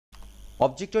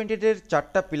Object ওরিয়েন্টেডের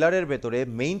চারটা পিলারের ভেতরে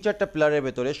মেইন চারটা পিলারের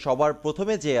ভেতরে সবার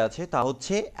প্রথমে যে আছে তা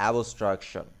হচ্ছে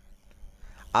অ্যাবস্ট্রাকশন।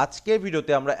 আজকের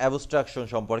ভিডিওতে আমরা অ্যাবস্ট্রাকশন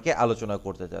সম্পর্কে আলোচনা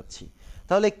করতে যাচ্ছি।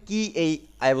 তাহলে কি এই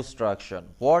abstraction?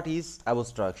 What is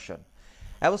abstraction?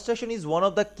 Abstraction is one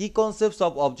of the key concepts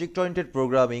of object-oriented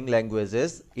programming languages.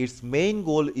 Its main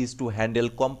goal is to handle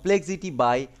complexity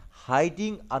by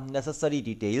hiding unnecessary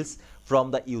details from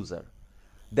the user.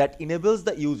 That enables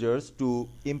the users to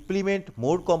implement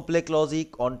more complex logic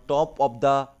on top of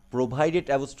the provided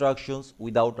abstractions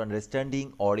without understanding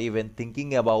or even thinking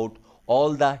about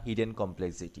all the hidden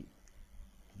complexity.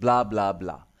 Blah blah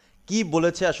blah. কি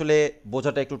বলেছে আসলে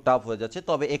বোঝাটা একটু tough হয়ে যাচ্ছে,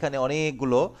 তবে এখানে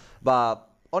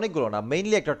অনেকগুলো না,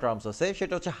 মেইনলি একটা টার্মস আছে,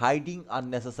 সেটা হচ্ছে hiding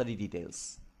unnecessary details.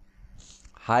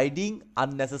 Hiding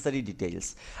unnecessary details.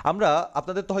 আমরা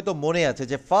আপনাদের তো হয়তো মনে আছে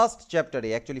যে ফার্স্ট চ্যাপ্টারে,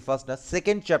 অ্যাকচুয়ালি ফার্স্ট না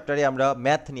সেকেন্ড চ্যাপ্টারে আমরা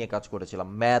ম্যাথ নিয়ে কাজ করেছিলাম,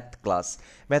 ম্যাথ ক্লাস।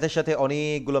 ম্যাথের সাথে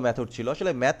অনেকগুলো মেথড ছিল।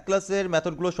 আসলে ম্যাথ ক্লাসের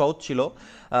মেথডগুলো সহজ ছিল।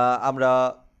 আমরা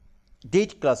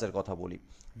ডেট ক্লাসের কথা বলি।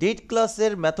 ডেট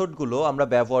ক্লাসের মেথডগুলো আমরা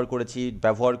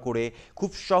ব্যবহার করে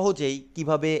খুব সহজেই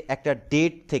কিভাবে একটা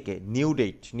ডেট থেকে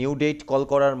নিউ ডেট কল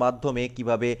করার মাধ্যমে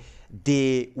কিভাবে day,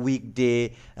 week day,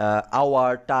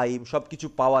 hour, time সব কিছু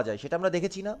পাওয়া যায় সেটা আমরা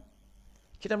দেখেছি না?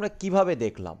 সেটা আমরা কিভাবে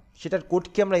দেখলাম? সেটার কোড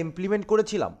কি আমরা ইমপ্লিমেন্ট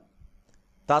করেছিলাম?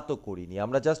 তা তো করিনি।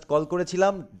 আমরা জাস্ট কল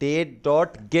করেছিলাম date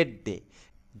dot gate day,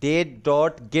 date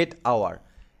dot gate hour,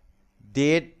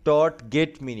 date dot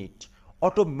gate minute.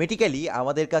 Automatically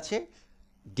আমাদের কাছে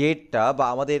ডেটটা বা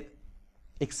আমাদের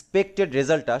এক্সপেক্টেড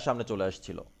রেজাল্টটা সামনে চলে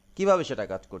আসছিল। কিভাবে সেটা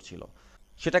কাজ করছিল?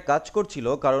 সেটা কাজ করছিল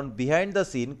কারণ বিহাইন্ড দ্য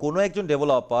সিন কোনো একজন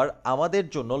ডেভেলপার আমাদের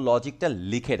জন্য লজিকটা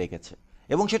লিখে রেখেছে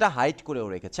এবং সেটা হাইড করেও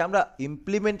রেখেছে। আমরা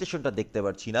ইমপ্লিমেন্টেশনটা দেখতে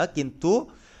পারছি না, কিন্তু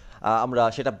আমরা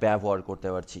সেটা ব্যবহার করতে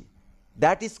পারছি।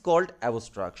 That is called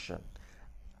abstraction.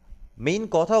 Main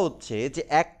কথা হচ্ছে যে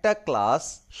একটা ক্লাস,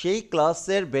 সেই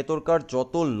ক্লাসের ভেতরকার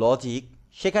যত লজিক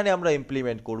সেখানে আমরা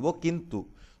ইমপ্লিমেন্ট করব, কিন্তু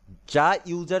যা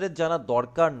ইউজারের জানা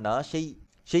দরকার না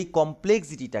সেই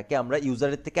কমপ্লেক্সিটিটাকে আমরা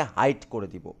ইউজারের থেকে হাইড করে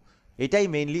দিব। এটাই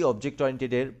মেইনলি অবজেক্ট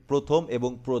ওরিয়েন্টেডের প্রথম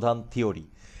এবং প্রধান থিওরি।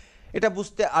 এটা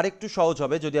বুঝতে আরেকটু সহজ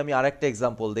হবে যদি আমি আরেকটা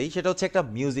এক্সাম্পল দিই। সেটা হচ্ছে একটা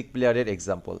মিউজিক প্লেয়ারের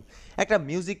এক্সাম্পল। একটা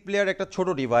মিউজিক প্লেয়ার একটা ছোট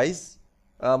ডিভাইস,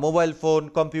 মোবাইল ফোন,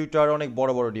 কম্পিউটার, অনেক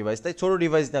বড় বড় ডিভাইস, তাই ছোট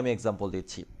ডিভাইস দিয়ে আমি এক্সাম্পল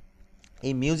দিচ্ছি।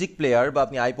 এই মিউজিক প্লেয়ার বা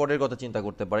আপনি আইপডের কথা চিন্তা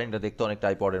করতে পারেন, এটা দেখতে অনেকটা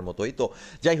আইপডের মতোই। তো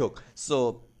যাই হোক, সো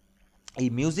এই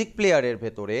মিউজিক প্লেয়ারের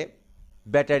ভেতরে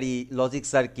ব্যাটারি, লজিক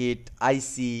সার্কিট,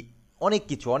 আইসি, অনেক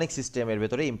কিছু, অনেক সিস্টেমের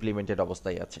ভেতরে ইমপ্লিমেন্টেড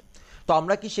অবস্থায় আছে। তো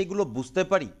আমরা কি সেগুলো বুঝতে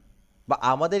পারি বা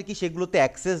আমাদের কি সেগুলোতে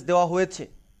অ্যাক্সেস দেওয়া হয়েছে?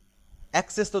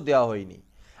 অ্যাক্সেস তো দেওয়া হয়নি।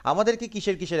 আমাদেরকে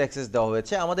কিসের অ্যাক্সেস দেওয়া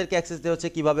হয়েছে? আমাদেরকে অ্যাক্সেস দেওয়া হচ্ছে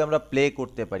কীভাবে আমরা প্লে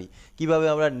করতে পারি, কিভাবে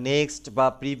আমরা নেক্সট বা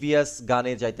প্রিভিয়াস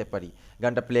গানে যাইতে পারি,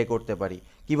 গানটা প্লে করতে পারি,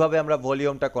 কিভাবে আমরা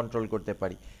ভলিউমটা কন্ট্রোল করতে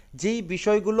পারি। যেই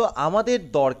বিষয়গুলো আমাদের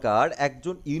দরকার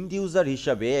একজন ইন্ড ইউজার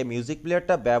হিসাবে মিউজিক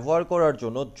প্লেয়ারটা ব্যবহার করার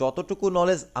জন্য, যতটুকু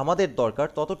নলেজ আমাদের দরকার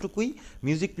ততটুকুই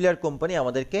মিউজিক প্লেয়ার কোম্পানি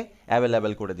আমাদেরকে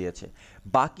অ্যাভেলেবেল করে দিয়েছে।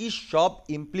 বাকি সব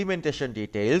ইমপ্লিমেন্টেশন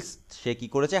ডিটেলস সে কী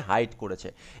করেছে? হাইড করেছে।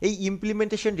 এই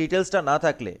ইমপ্লিমেন্টেশন ডিটেলসটা না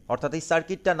থাকলে, অর্থাৎ এই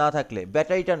সার্কিটটা না থাকলে,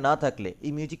 ব্যাটারিটা না থাকলে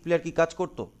এই মিউজিক প্লেয়ার কি কাজ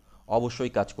করতো?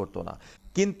 অবশ্যই কাজ করতো না।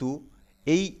 কিন্তু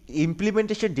এই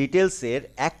ইমপ্লিমেন্টেশন ডিটেলসের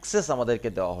অ্যাক্সেস আমাদেরকে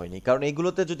দেওয়া হয়নি, কারণ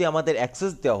এইগুলোতে যদি আমাদের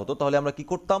অ্যাক্সেস দেওয়া হতো তাহলে আমরা কি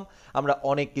করতাম? আমরা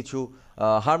অনেক কিছু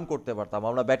হার্ম করতে পারতাম।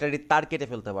 আমরা ব্যাটারির তার কেটে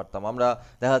ফেলতে পারতাম, আমরা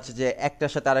দেখা যাচ্ছে যে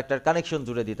একটার সাথে আরেকটার কানেকশন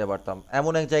জুড়ে দিতে পারতাম,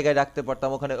 এমন এক জায়গায় রাখতে পারতাম,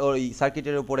 ওখানে ওই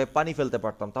সার্কিটের উপরে পানি ফেলতে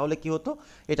পারতাম। তাহলে কি হতো?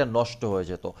 এটা নষ্ট হয়ে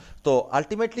যেত। তো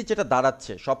আলটিমেটলি যেটা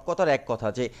দাঁড়াচ্ছে, সব কথার এক কথা,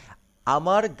 যে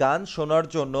আমার গান শোনার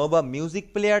জন্য বা মিউজিক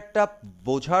প্লেয়ারটা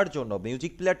বোঝার জন্য,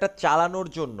 মিউজিক প্লেয়ারটা চালানোর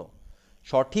জন্য,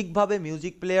 সঠিকভাবে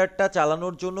মিউজিক প্লেয়ারটা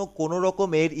চালানোর জন্য কোনো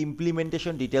রকমের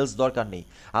ইমপ্লিমেন্টেশন ডিটেলস দরকার নেই।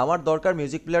 আমার দরকার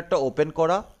মিউজিক প্লেয়ারটা ওপেন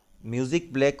করা, মিউজিক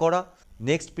প্লে করা,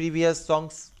 নেক্সট প্রিভিয়াস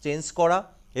সংস চেঞ্জ করা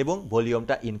এবং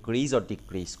ভলিউমটা ইনক্রিজ অর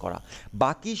ডিক্রিজ করা।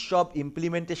 বাকি সব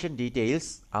ইমপ্লিমেন্টেশন ডিটেলস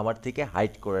আমার থেকে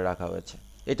হাইড করে রাখা হয়েছে,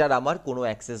 এটার আমার কোনো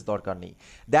অ্যাক্সেস দরকার নেই।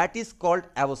 That is called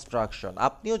abstraction.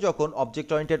 আপনিও যখন অবজেক্ট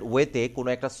ওরিয়েন্টেড ওয়েতে কোনো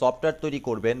একটা সফটওয়্যার তৈরি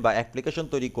করবেন বা অ্যাপ্লিকেশন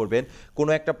তৈরি করবেন,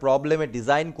 কোনো একটা প্রবলেমে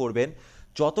ডিজাইন করবেন,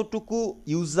 যতটুকু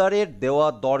ইউজারের দেওয়া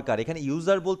দরকার, এখানে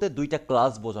ইউজার বলতে দুইটা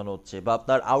ক্লাস বোঝানো হচ্ছে বা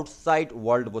আপনার আউটসাইড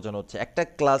ওয়ার্ল্ড বোঝানো হচ্ছে। একটা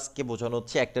ক্লাসকে বোঝানো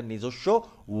হচ্ছে একটা নিজস্ব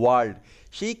ওয়ার্ল্ড,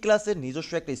 সেই ক্লাসের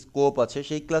নিজস্ব একটা স্কোপ আছে,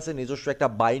 সেই ক্লাসের নিজস্ব একটা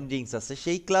বাইন্ডিংস আছে,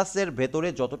 সেই ক্লাসের ভেতরে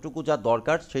যতটুকু যা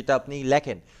দরকার সেটা আপনি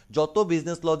লেখেন, যত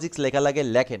বিজনেস লজিক্স লেখা লাগে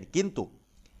লেখেন, কিন্তু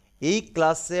এই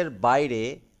ক্লাসের বাইরে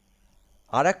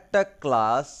আরেকটা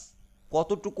ক্লাস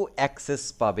কতটুকু অ্যাক্সেস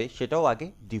পাবে সেটাও আগে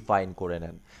ডিফাইন করে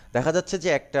নেন। দেখা যাচ্ছে যে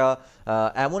একটা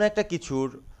এমন একটা কিছুর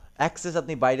অ্যাক্সেস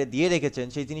আপনি বাইরে দিয়ে রেখেছেন,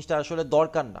 সেই জিনিসটা আসলে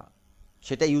দরকার না,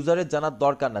 সেটা ইউজারের জানার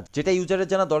দরকার না, যেটা ইউজারের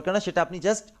জানার দরকার না সেটা আপনি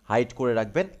জাস্ট হাইড করে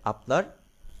রাখবেন আপনার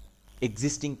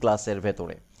এক্সিস্টিং ক্লাসের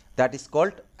ভেতরে। That is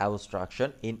called abstraction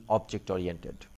in object oriented.